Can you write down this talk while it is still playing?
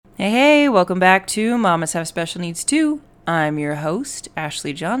Hey, welcome back to Mamas Have Special Needs Too. I'm your host,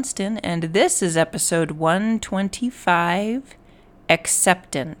 Ashley Johnston, and this is episode 125,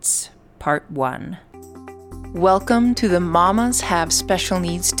 Acceptance, Part 1. Welcome to the Mamas Have Special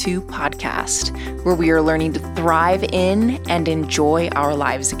Needs Too podcast, where we are learning to thrive in and enjoy our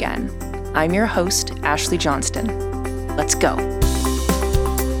lives again. I'm your host, Ashley Johnston. Let's go.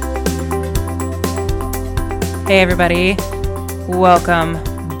 Hey, everybody. Welcome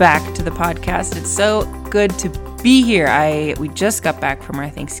back to the podcast. It's so good to be here. We just got back from our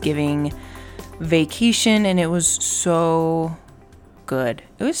Thanksgiving vacation, and it was so good.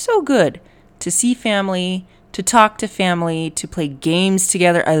 It was so good to see family, to talk to family, to play games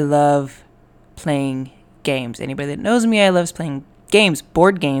together. I love playing games. Anybody that knows me, I love playing games,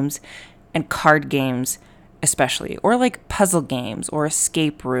 board games, and card games especially, or like puzzle games or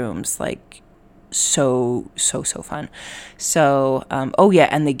escape rooms, like so fun. So,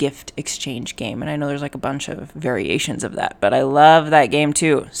 and the gift exchange game. And I know there's like a bunch of variations of that, but I love that game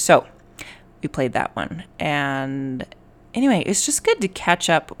too. So we played that one. And anyway, it's just good to catch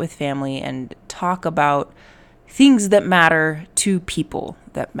up with family and talk about things that matter to people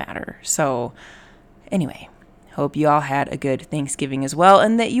that matter. So anyway, hope you all had a good Thanksgiving as well,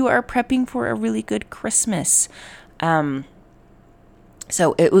 and that you are prepping for a really good Christmas.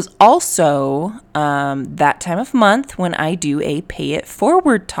 So it was also that time of month when I do a Pay It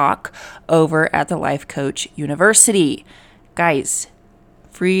Forward talk over at the Life Coach University. Guys,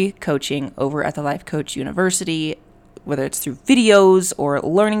 free coaching over at the Life Coach University, whether it's through videos or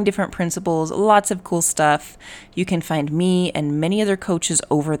learning different principles, lots of cool stuff. You can find me and many other coaches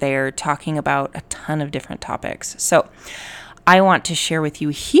over there talking about a ton of different topics. So I want to share with you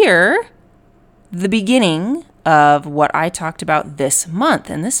here the beginning of what I talked about this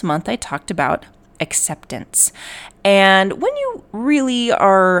month. And this month I talked about acceptance. And when you really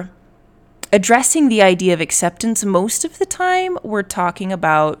are addressing the idea of acceptance, most of the time we're talking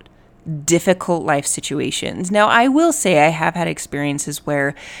about difficult life situations. Now, I will say I have had experiences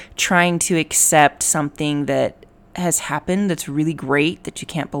where trying to accept something that has happened that's really great, that you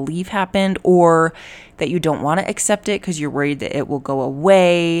can't believe happened, or that you don't want to accept it because you're worried that it will go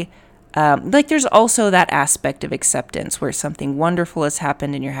away. There's also that aspect of acceptance where something wonderful has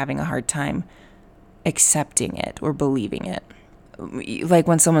happened and you're having a hard time accepting it or believing it. Like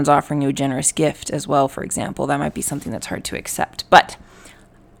when someone's offering you a generous gift as well, for example, that might be something that's hard to accept. But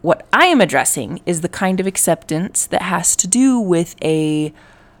what I am addressing is the kind of acceptance that has to do with a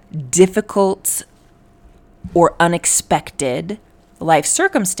difficult or unexpected life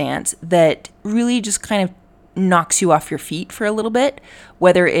circumstance that really just kind of knocks you off your feet for a little bit,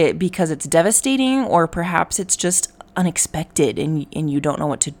 whether it because it's devastating or perhaps it's just unexpected and you don't know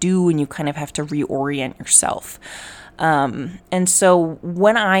what to do and you kind of have to reorient yourself. And so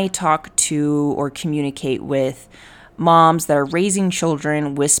when I talk to or communicate with moms that are raising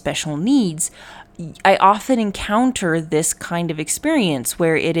children with special needs, I often encounter this kind of experience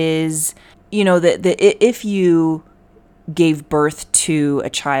where it is, if you gave birth to a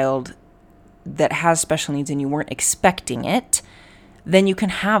child that has special needs and you weren't expecting it, then you can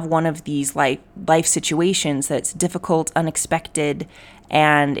have one of these life situations that's difficult, unexpected,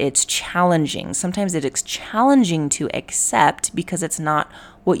 and it's challenging. Sometimes it's challenging to accept because it's not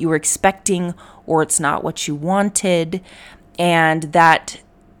what you were expecting or it's not what you wanted. And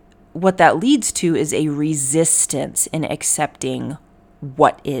what that leads to is a resistance in accepting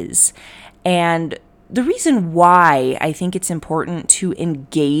what is. And the reason why I think it's important to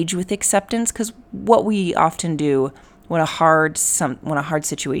engage with acceptance, because what we often do when a hard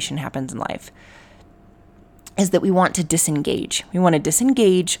situation happens in life is that we want to disengage. We want to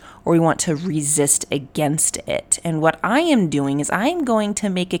disengage or we want to resist against it. And what I am doing is I am going to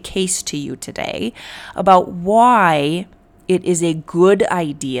make a case to you today about why it is a good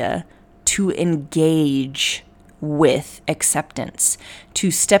idea to engage with acceptance, to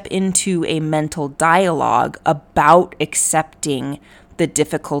step into a mental dialogue about accepting the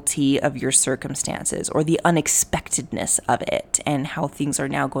difficulty of your circumstances or the unexpectedness of it and how things are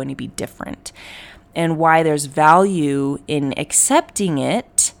now going to be different, and why there's value in accepting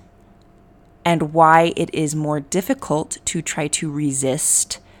it and why it is more difficult to try to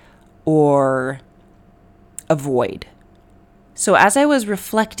resist or avoid. So as I was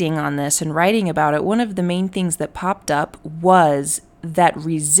reflecting on this and writing about it, one of the main things that popped up was that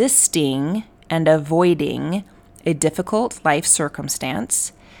resisting and avoiding a difficult life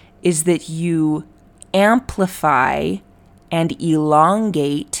circumstance is that you amplify and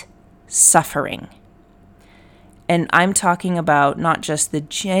elongate suffering. And I'm talking about not just the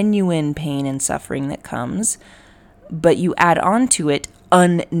genuine pain and suffering that comes, but you add on to it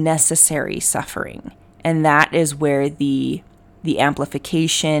unnecessary suffering. And that is where the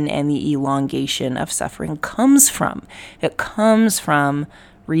amplification and the elongation of suffering comes from. It comes from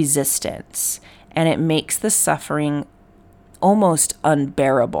resistance, and it makes the suffering almost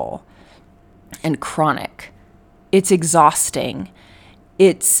unbearable and chronic. It's exhausting.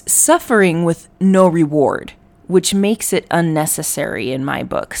 It's suffering with no reward, which makes it unnecessary in my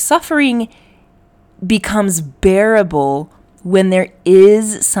book. Suffering becomes bearable when there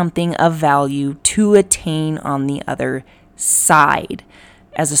is something of value to attain on the other side.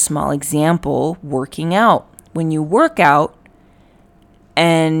 As a small example, working out. When you work out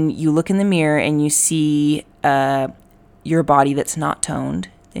and you look in the mirror and you see your body that's not toned,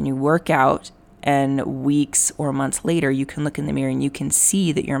 then you work out, and weeks or months later you can look in the mirror and you can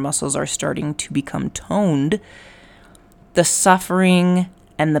see that your muscles are starting to become toned. The suffering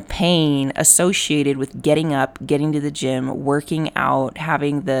and the pain associated with getting up, getting to the gym, working out,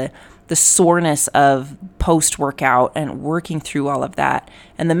 having the soreness of post-workout and working through all of that,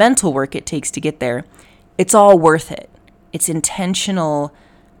 and the mental work it takes to get there, it's all worth it. It's intentional,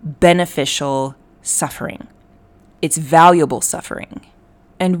 beneficial suffering. It's valuable suffering.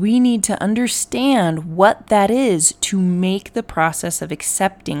 And we need to understand what that is to make the process of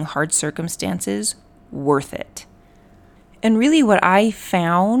accepting hard circumstances worth it. And really what I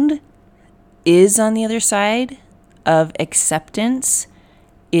found is on the other side of acceptance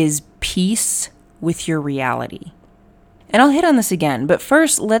is peace with your reality. And I'll hit on this again, but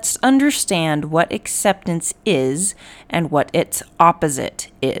first let's understand what acceptance is and what its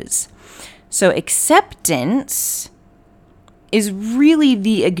opposite is. So acceptance is really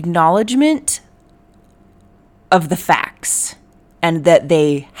the acknowledgement of the facts and that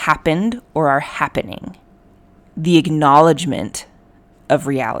they happened or are happening. The acknowledgement of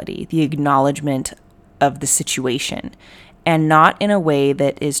reality, the acknowledgement of the situation, and not in a way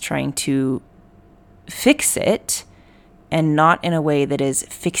that is trying to fix it, and not in a way that is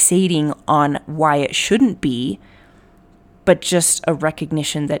fixating on why it shouldn't be, but just a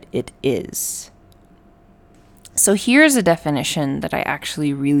recognition that it is. So here's a definition that I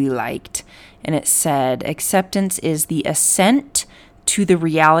actually really liked, and it said, acceptance is the assent to the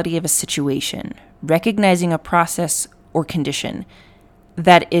reality of a situation, recognizing a process or condition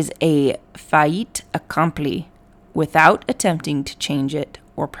that is a fait accompli without attempting to change it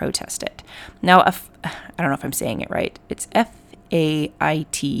or protest it. Now, I don't know if I'm saying it right. It's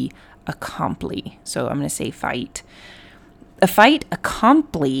F-A-I-T, accompli. So I'm going to say fait. A fait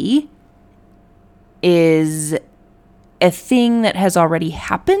accompli is a thing that has already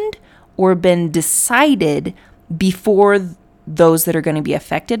happened or been decided before those that are going to be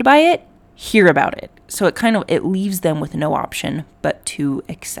affected by it hear about it. So it leaves them with no option but to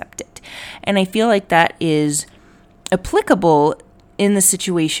accept it. And I feel like that is applicable in the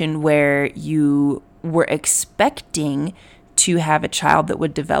situation where you were expecting to have a child that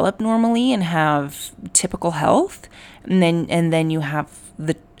would develop normally and have typical health, and then you have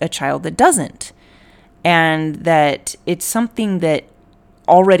a child that doesn't. And that it's something that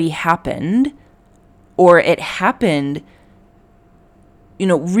already happened, or it happened,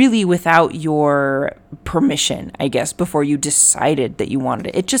 really without your permission, I guess, before you decided that you wanted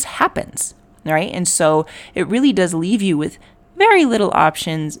it. It just happens, right? And so it really does leave you with very little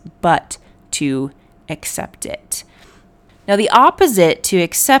options but to accept it. Now, the opposite to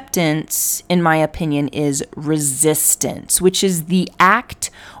acceptance, in my opinion, is resistance, which is the act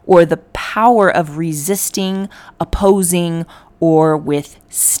or the power of resisting, opposing, or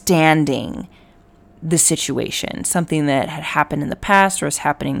withstanding the situation, something that had happened in the past or is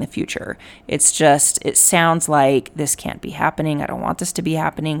happening in the future. It sounds like this can't be happening. I don't want this to be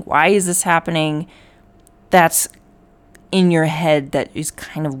happening. Why is this happening? That's in your head. That is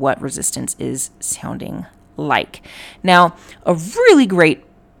kind of what resistance is sounding like. Now, a really great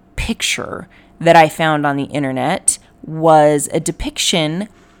picture that I found on the internet was a depiction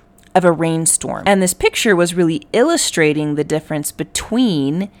of a rainstorm. And this picture was really illustrating the difference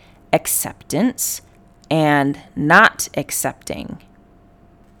between acceptance and not accepting.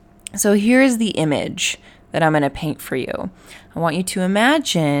 So here's the image that I'm going to paint for you. I want you to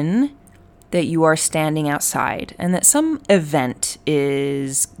imagine that you are standing outside and that some event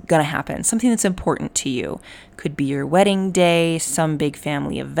is going to happen, something that's important to you. Could be your wedding day, some big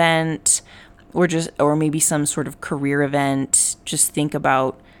family event, or maybe some sort of career event. Just think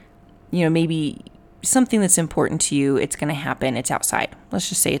about, maybe something that's important to you. It's going to happen. It's outside. Let's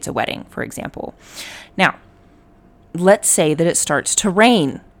just say it's a wedding, for example. Now, let's say that it starts to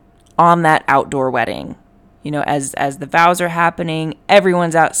rain on that outdoor wedding. As the vows are happening,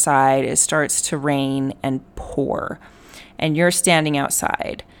 everyone's outside. It starts to rain and pour. and you're standing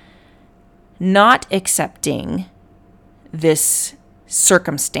outside. Not accepting this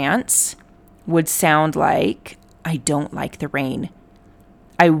circumstance would sound like, I don't like the rain.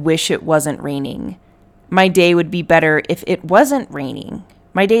 I wish it wasn't raining. My day would be better if it wasn't raining.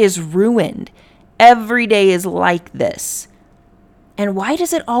 My day is ruined. Every day is like this. And why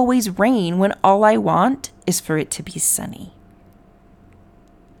does it always rain when all I want is for it to be sunny?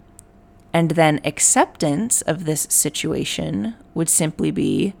 And then acceptance of this situation would simply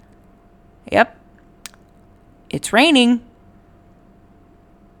be, yep, it's raining.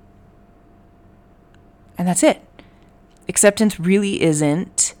 And that's it. Acceptance really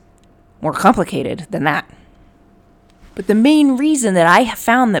isn't more complicated than that. But the main reason that I have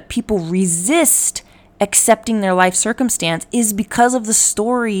found that people resist accepting their life circumstance is because of the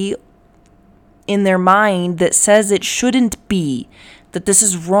story in their mind that says it shouldn't be, that this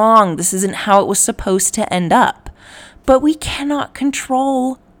is wrong, this isn't how it was supposed to end up. But we cannot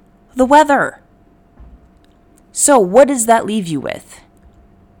control the weather. So what does that leave you with?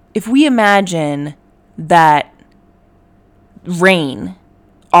 If we imagine that rain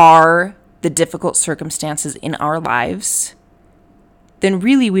are the difficult circumstances in our lives, then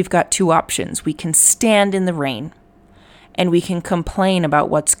really we've got two options. We can stand in the rain and we can complain about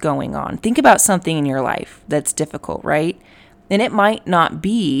what's going on. Think about something in your life that's difficult, right? And it might not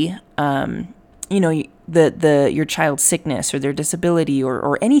be, your child's sickness or their disability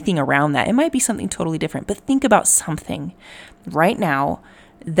or anything around that. It might be something totally different. But think about something right now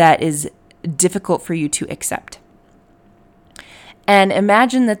that is difficult for you to accept. And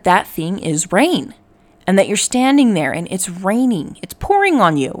imagine that that thing is rain and that you're standing there and it's raining. It's pouring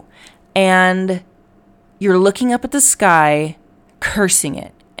on you and you're looking up at the sky, cursing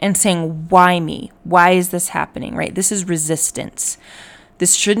it and saying, why me? Why is this happening, right? This is resistance.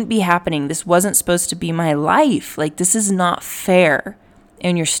 This shouldn't be happening. This wasn't supposed to be my life. Like, this is not fair.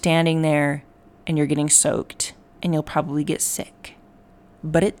 And you're standing there and you're getting soaked and you'll probably get sick.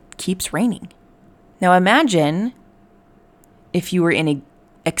 But it keeps raining. Now imagine if you were in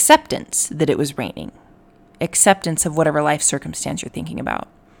acceptance that it was raining, acceptance of whatever life circumstance you're thinking about.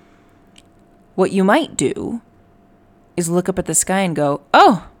 What you might do is look up at the sky and go,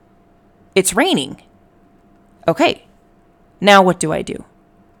 oh, it's raining. Okay, now what do I do?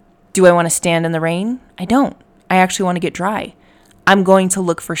 Do I want to stand in the rain? I don't. I actually want to get dry. I'm going to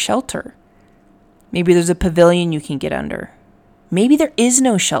look for shelter. Maybe there's a pavilion you can get under. Maybe there is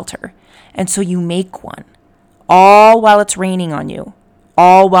no shelter, and so you make one. All while it's raining on you.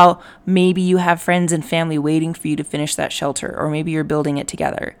 All while maybe you have friends and family waiting for you to finish that shelter, or maybe you're building it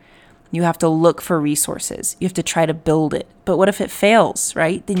together. You have to look for resources. You have to try to build it. But what if it fails,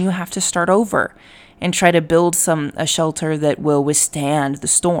 right? Then you have to start over and try to build a shelter that will withstand the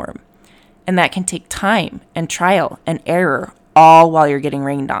storm. And that can take time and trial and error, all while you're getting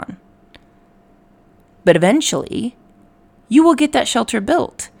rained on. But eventually, you will get that shelter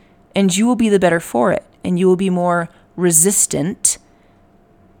built, and you will be the better for it. And you will be more resistant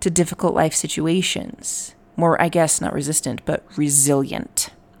to difficult life situations. More, I guess, not resistant, but resilient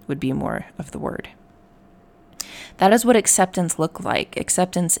would be more of the word. That is what acceptance looks like.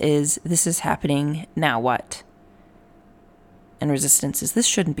 Acceptance is, this is happening, now what? And resistance is, this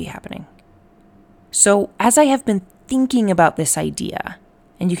shouldn't be happening. So as I have been thinking about this idea,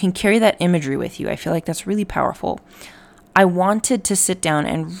 and you can carry that imagery with you, I feel like that's really powerful. I wanted to sit down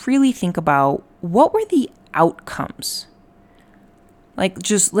and really think about what were the outcomes. Like,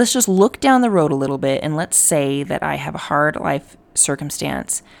 let's just look down the road a little bit and let's say that I have a hard life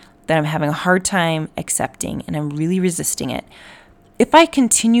circumstance that I'm having a hard time accepting and I'm really resisting it. If I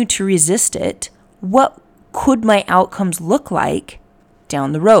continue to resist it, what could my outcomes look like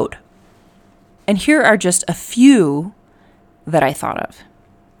down the road? And here are just a few that I thought of.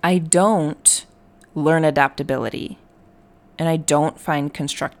 I don't learn adaptability. And I don't find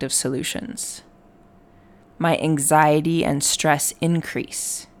constructive solutions. My anxiety and stress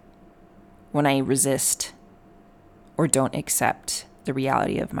increase when I resist or don't accept the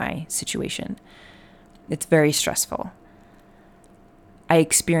reality of my situation. It's very stressful. I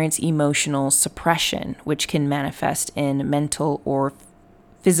experience emotional suppression, which can manifest in mental or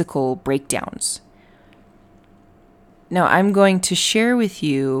physical breakdowns. Now, I'm going to share with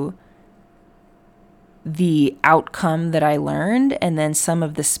you the outcome that I learned and then some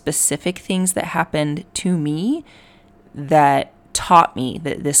of the specific things that happened to me that taught me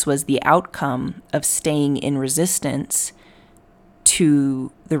that this was the outcome of staying in resistance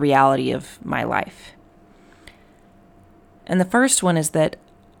to the reality of my life. And the first one is that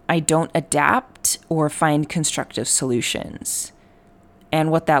I don't adapt or find constructive solutions. And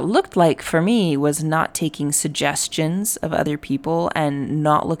what that looked like for me was not taking suggestions of other people and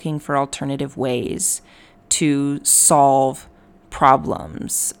not looking for alternative ways to solve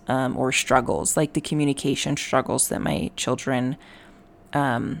problems or struggles, like the communication struggles that my children,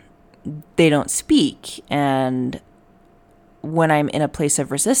 they don't speak. And when I'm in a place of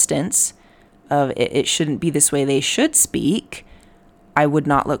resistance, of it shouldn't be this way, they should speak, I would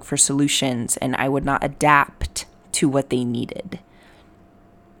not look for solutions and I would not adapt to what they needed.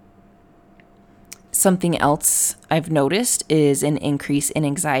 Something else I've noticed is an increase in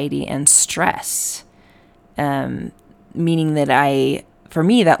anxiety and stress, meaning that for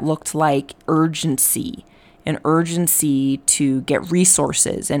me, that looked like urgency, an urgency to get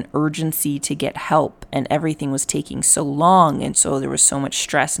resources, an urgency to get help, and everything was taking so long. And so there was so much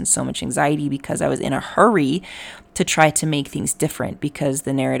stress and so much anxiety because I was in a hurry to try to make things different, because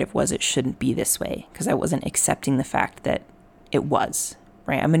the narrative was it shouldn't be this way, because I wasn't accepting the fact that it was.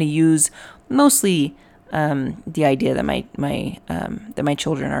 Right? I'm going to use mostly the idea that my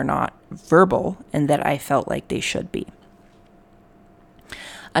children are not verbal and that I felt like they should be.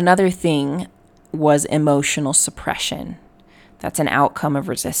 Another thing was emotional suppression. That's an outcome of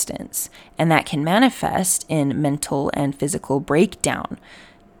resistance, and that can manifest in mental and physical breakdown.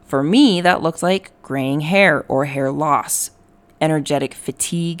 For me, that looked like graying hair or hair loss, energetic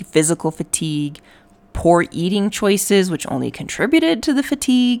fatigue, physical fatigue, poor eating choices, which only contributed to the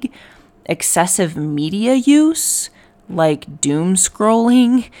fatigue, excessive media use, like doom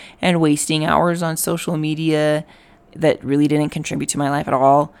scrolling and wasting hours on social media that really didn't contribute to my life at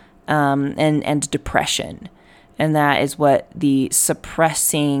all, and depression. And that is what the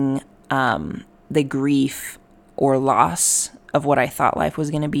suppressing the grief or loss of what I thought life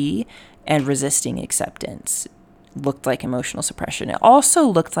was going to be and resisting acceptance looked like emotional suppression. It also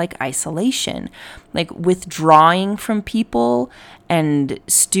looked like isolation, like withdrawing from people and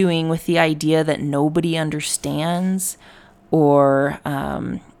stewing with the idea that nobody understands, or,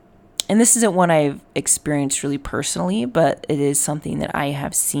 and this isn't one I've experienced really personally, but it is something that I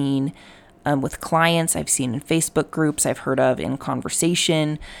have seen with clients, I've seen in Facebook groups, I've heard of in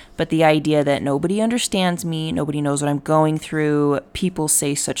conversation, but the idea that nobody understands me, nobody knows what I'm going through, people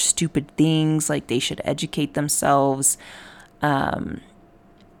say such stupid things like they should educate themselves,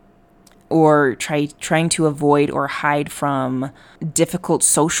 or trying to avoid or hide from difficult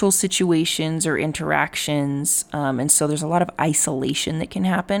social situations or interactions. And so there's a lot of isolation that can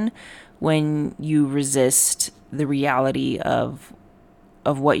happen when you resist the reality of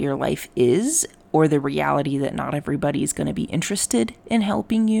what your life is, or the reality that not everybody is going to be interested in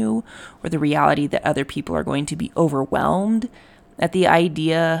helping you, or the reality that other people are going to be overwhelmed at the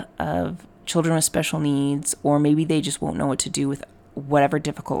idea of children with special needs, or maybe they just won't know what to do with whatever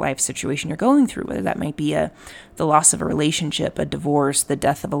difficult life situation you're going through, whether that might be the loss of a relationship, a divorce, the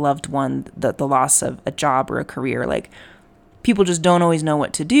death of a loved one, the loss of a job or a career. Like, people just don't always know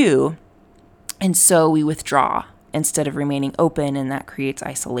what to do, and so we withdraw instead of remaining open, and that creates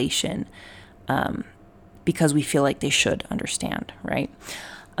isolation because we feel like they should understand, right?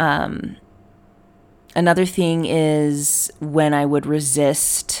 Another thing is when I would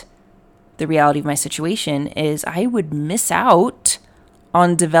resist the reality of my situation is I would miss out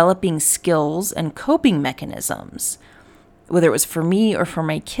on developing skills and coping mechanisms, whether it was for me or for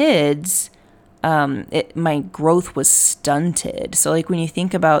my kids. My growth was stunted. So like when you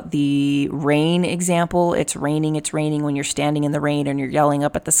think about the rain example, it's raining when you're standing in the rain and you're yelling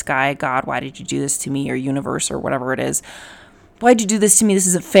up at the sky, God, why did you do this to me? Or universe or whatever it is. Why'd you do this to me? This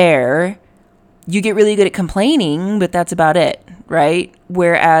isn't fair. You get really good at complaining, but that's about it, right?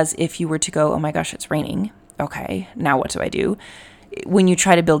 Whereas if you were to go, oh my gosh, it's raining. Okay, now what do I do? When you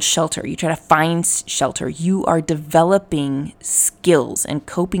try to build shelter, you try to find shelter, you are developing skills and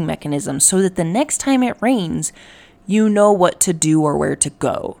coping mechanisms so that the next time it rains, you know what to do or where to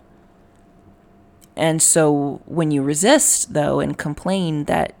go. And so when you resist, though, and complain,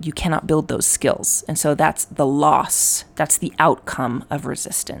 that you cannot build those skills. And so that's the loss. That's the outcome of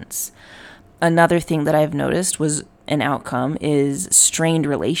resistance. Another thing that I've noticed was an outcome is strained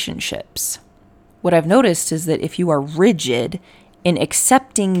relationships. What I've noticed is that if you are rigid in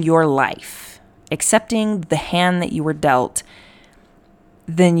accepting your life, accepting the hand that you were dealt,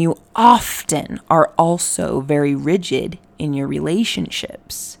 then you often are also very rigid in your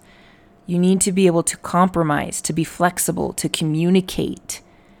relationships. You need to be able to compromise, to be flexible, to communicate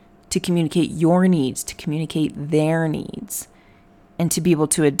your needs, to communicate their needs, and to be able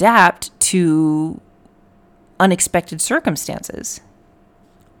to adapt to unexpected circumstances.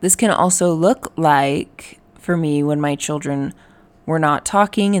 This can also look like, for me, when my children were not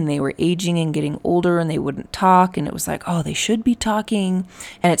talking and they were aging and getting older and they wouldn't talk. And it was like, oh, they should be talking.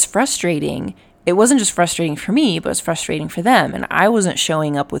 And it's frustrating. It wasn't just frustrating for me, but it was frustrating for them. And I wasn't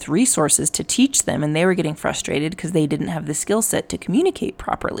showing up with resources to teach them. And they were getting frustrated because they didn't have the skill set to communicate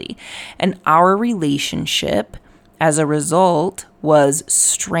properly. And our relationship, as a result, was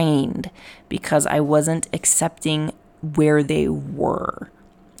strained because I wasn't accepting where they were.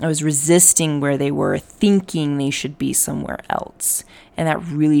 I was resisting where they were, thinking they should be somewhere else. And that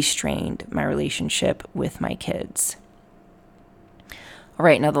really strained my relationship with my kids. All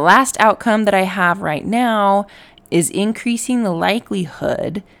right, now the last outcome that I have right now is increasing the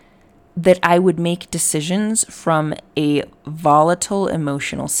likelihood that I would make decisions from a volatile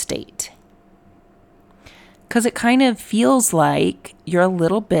emotional state. Because it kind of feels like you're a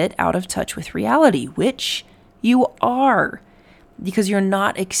little bit out of touch with reality, which you are. Because you're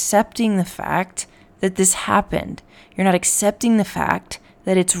not accepting the fact that this happened. You're not accepting the fact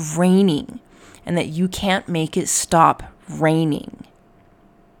that it's raining and that you can't make it stop raining.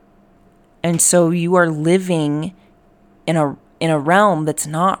 And so you are living in a realm that's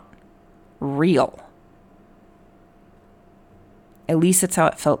not real. At least that's how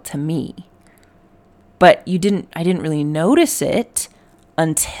it felt to me. But I didn't really notice it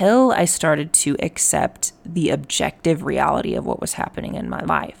until I started to accept the objective reality of what was happening in my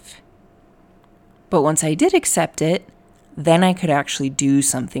life. But once I did accept it, then I could actually do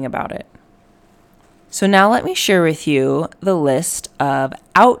something about it. So now let me share with you the list of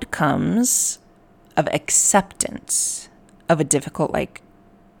outcomes of acceptance of a difficult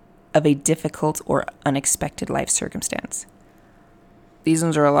or unexpected life circumstance. These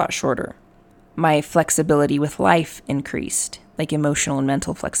ones are a lot shorter. My flexibility with life increased, like emotional and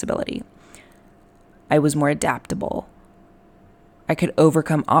mental flexibility. I was more adaptable. I could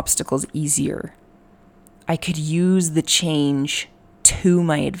overcome obstacles easier. I could use the change to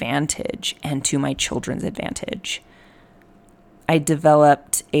my advantage and to my children's advantage. I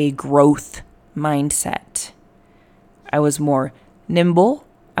developed a growth mindset. I was more nimble.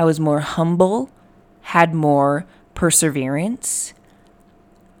 I was more humble, had more perseverance.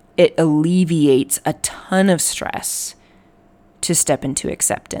 It alleviates a ton of stress to step into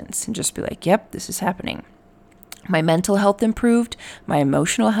acceptance and just be like, yep, this is happening. My mental health improved. My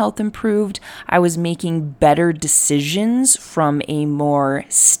emotional health improved. I was making better decisions from a more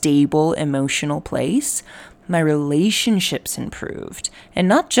stable emotional place. My relationships improved. And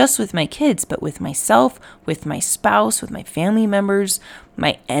not just with my kids, but with myself, with my spouse, with my family members.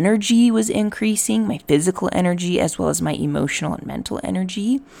 My energy was increasing, my physical energy, as well as my emotional and mental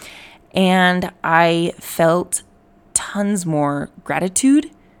energy. And I felt tons more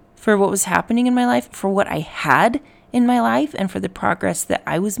gratitude for what was happening in my life, for what I had in my life, and for the progress that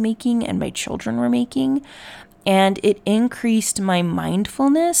I was making and my children were making. And it increased my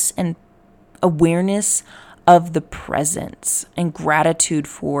mindfulness and awareness of the presence and gratitude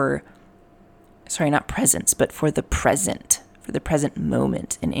for the present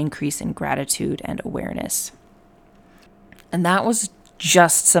moment, an increase in gratitude and awareness. And that was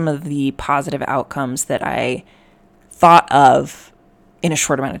just some of the positive outcomes that I thought of in a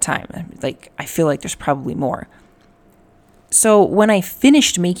short amount of time. Like, I feel like there's probably more. So when I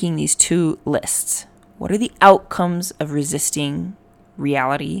finished making these two lists, what are the outcomes of resisting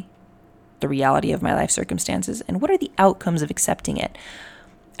reality, the reality of my life circumstances, and what are the outcomes of accepting it?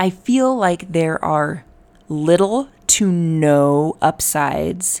 I feel like there are little to no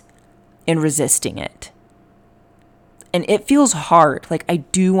upsides in resisting it. And it feels hard. Like, I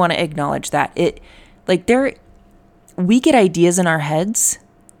do want to acknowledge that. We get ideas in our heads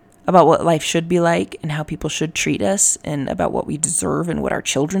about what life should be like and how people should treat us and about what we deserve and what our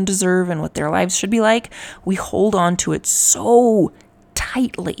children deserve and what their lives should be like. We hold on to it so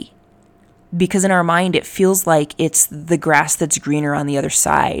tightly because in our mind, it feels like it's the grass that's greener on the other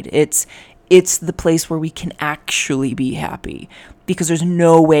side. It's the place where we can actually be happy, because there's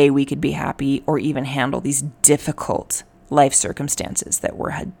no way we could be happy or even handle these difficult life circumstances that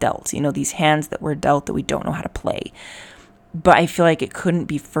we're dealt, these hands that we're dealt that we don't know how to play. But I feel like it couldn't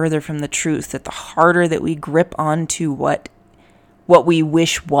be further from the truth that the harder that we grip onto what we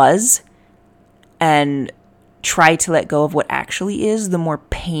wish was and try to let go of what actually is, the more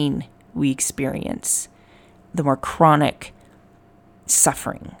pain we experience, the more chronic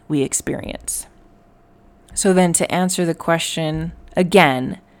suffering we experience. So then, to answer the question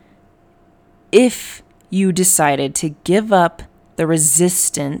again, if you decided to give up the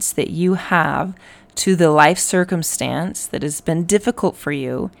resistance that you have to the life circumstance that has been difficult for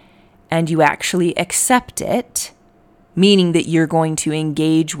you, and you actually accept it, meaning that you're going to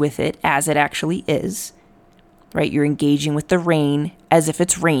engage with it as it actually is, right? You're engaging with the rain as if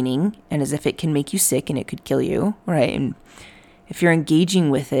it's raining and as if it can make you sick and it could kill you, right? And if you're engaging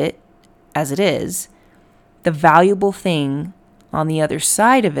with it as it is, the valuable thing on the other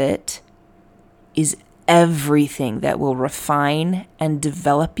side of it is everything that will refine and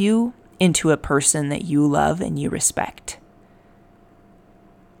develop you into a person that you love and you respect.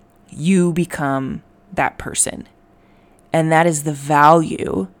 You become that person. And that is the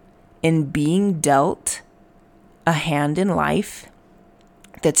value in being dealt a hand in life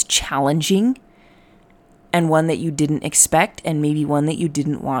that's challenging and one that you didn't expect and maybe one that you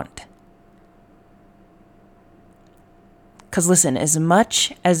didn't want. Because listen, as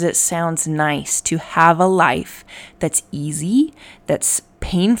much as it sounds nice to have a life that's easy, that's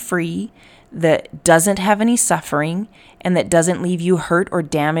pain-free, that doesn't have any suffering, and that doesn't leave you hurt or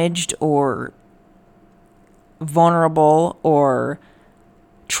damaged or vulnerable or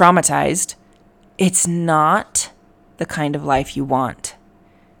traumatized, it's not the kind of life you want.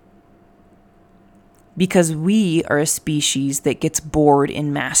 Because we are a species that gets bored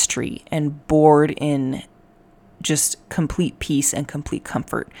in mastery and bored in just complete peace and complete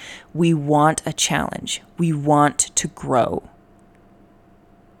comfort. We want a challenge. We want to grow.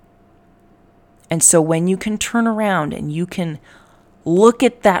 And so when you can turn around and you can look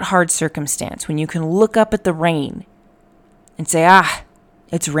at that hard circumstance, when you can look up at the rain and say,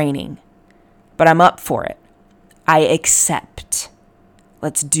 it's raining, but I'm up for it. I accept.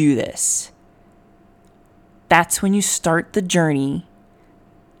 Let's do this. That's when you start the journey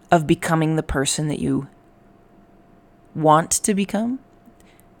of becoming the person that you want to become.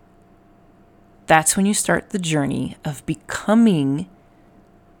 That's when you start the journey of becoming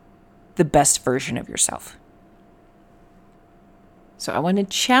the best version of yourself. So I want to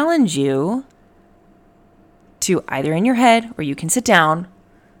challenge you to either in your head or you can sit down,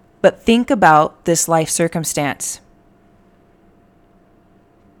 but think about this life circumstance.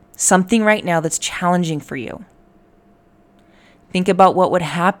 Something right now that's challenging for you. Think about what would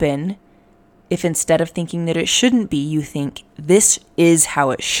happen if instead of thinking that it shouldn't be, you think this is how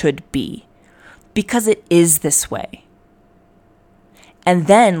it should be, because it is this way. And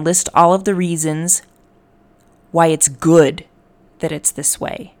then list all of the reasons why it's good that it's this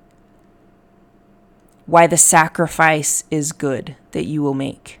way. Why the sacrifice is good that you will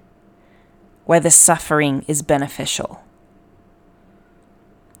make. Why the suffering is beneficial.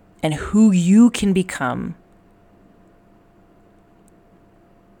 And who you can become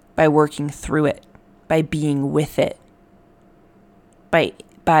by working through it, by being with it, by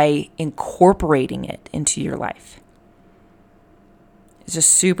incorporating it into your life. It's a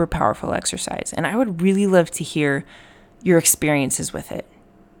super powerful exercise. And I would really love to hear your experiences with it.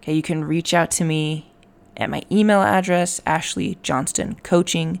 Okay, you can reach out to me at my email address,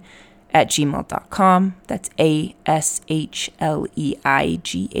 ashleyjohnstoncoaching@gmail.com. That's ASHLEIGH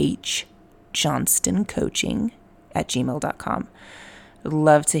johnstoncoaching@gmail.com. I'd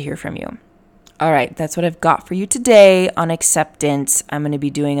love to hear from you. All right, that's what I've got for you today on acceptance. I'm going to be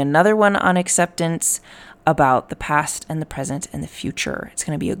doing another one on acceptance about the past and the present and the future. It's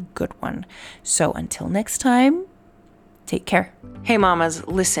going to be a good one. So until next time, take care. Hey mamas,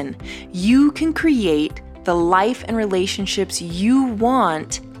 listen, you can create the life and relationships you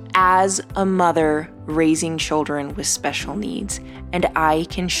want as a mother raising children with special needs, and I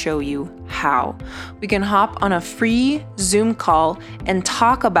can show you how. We can hop on a free Zoom call and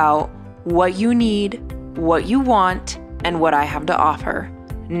talk about what you need, what you want, and what I have to offer.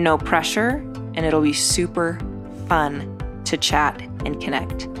 No pressure, and it'll be super fun to chat and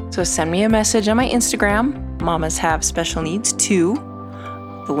connect. So send me a message on my Instagram, Mamas Have Special Needs too.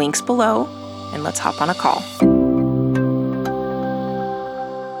 The link's below, and let's hop on a call.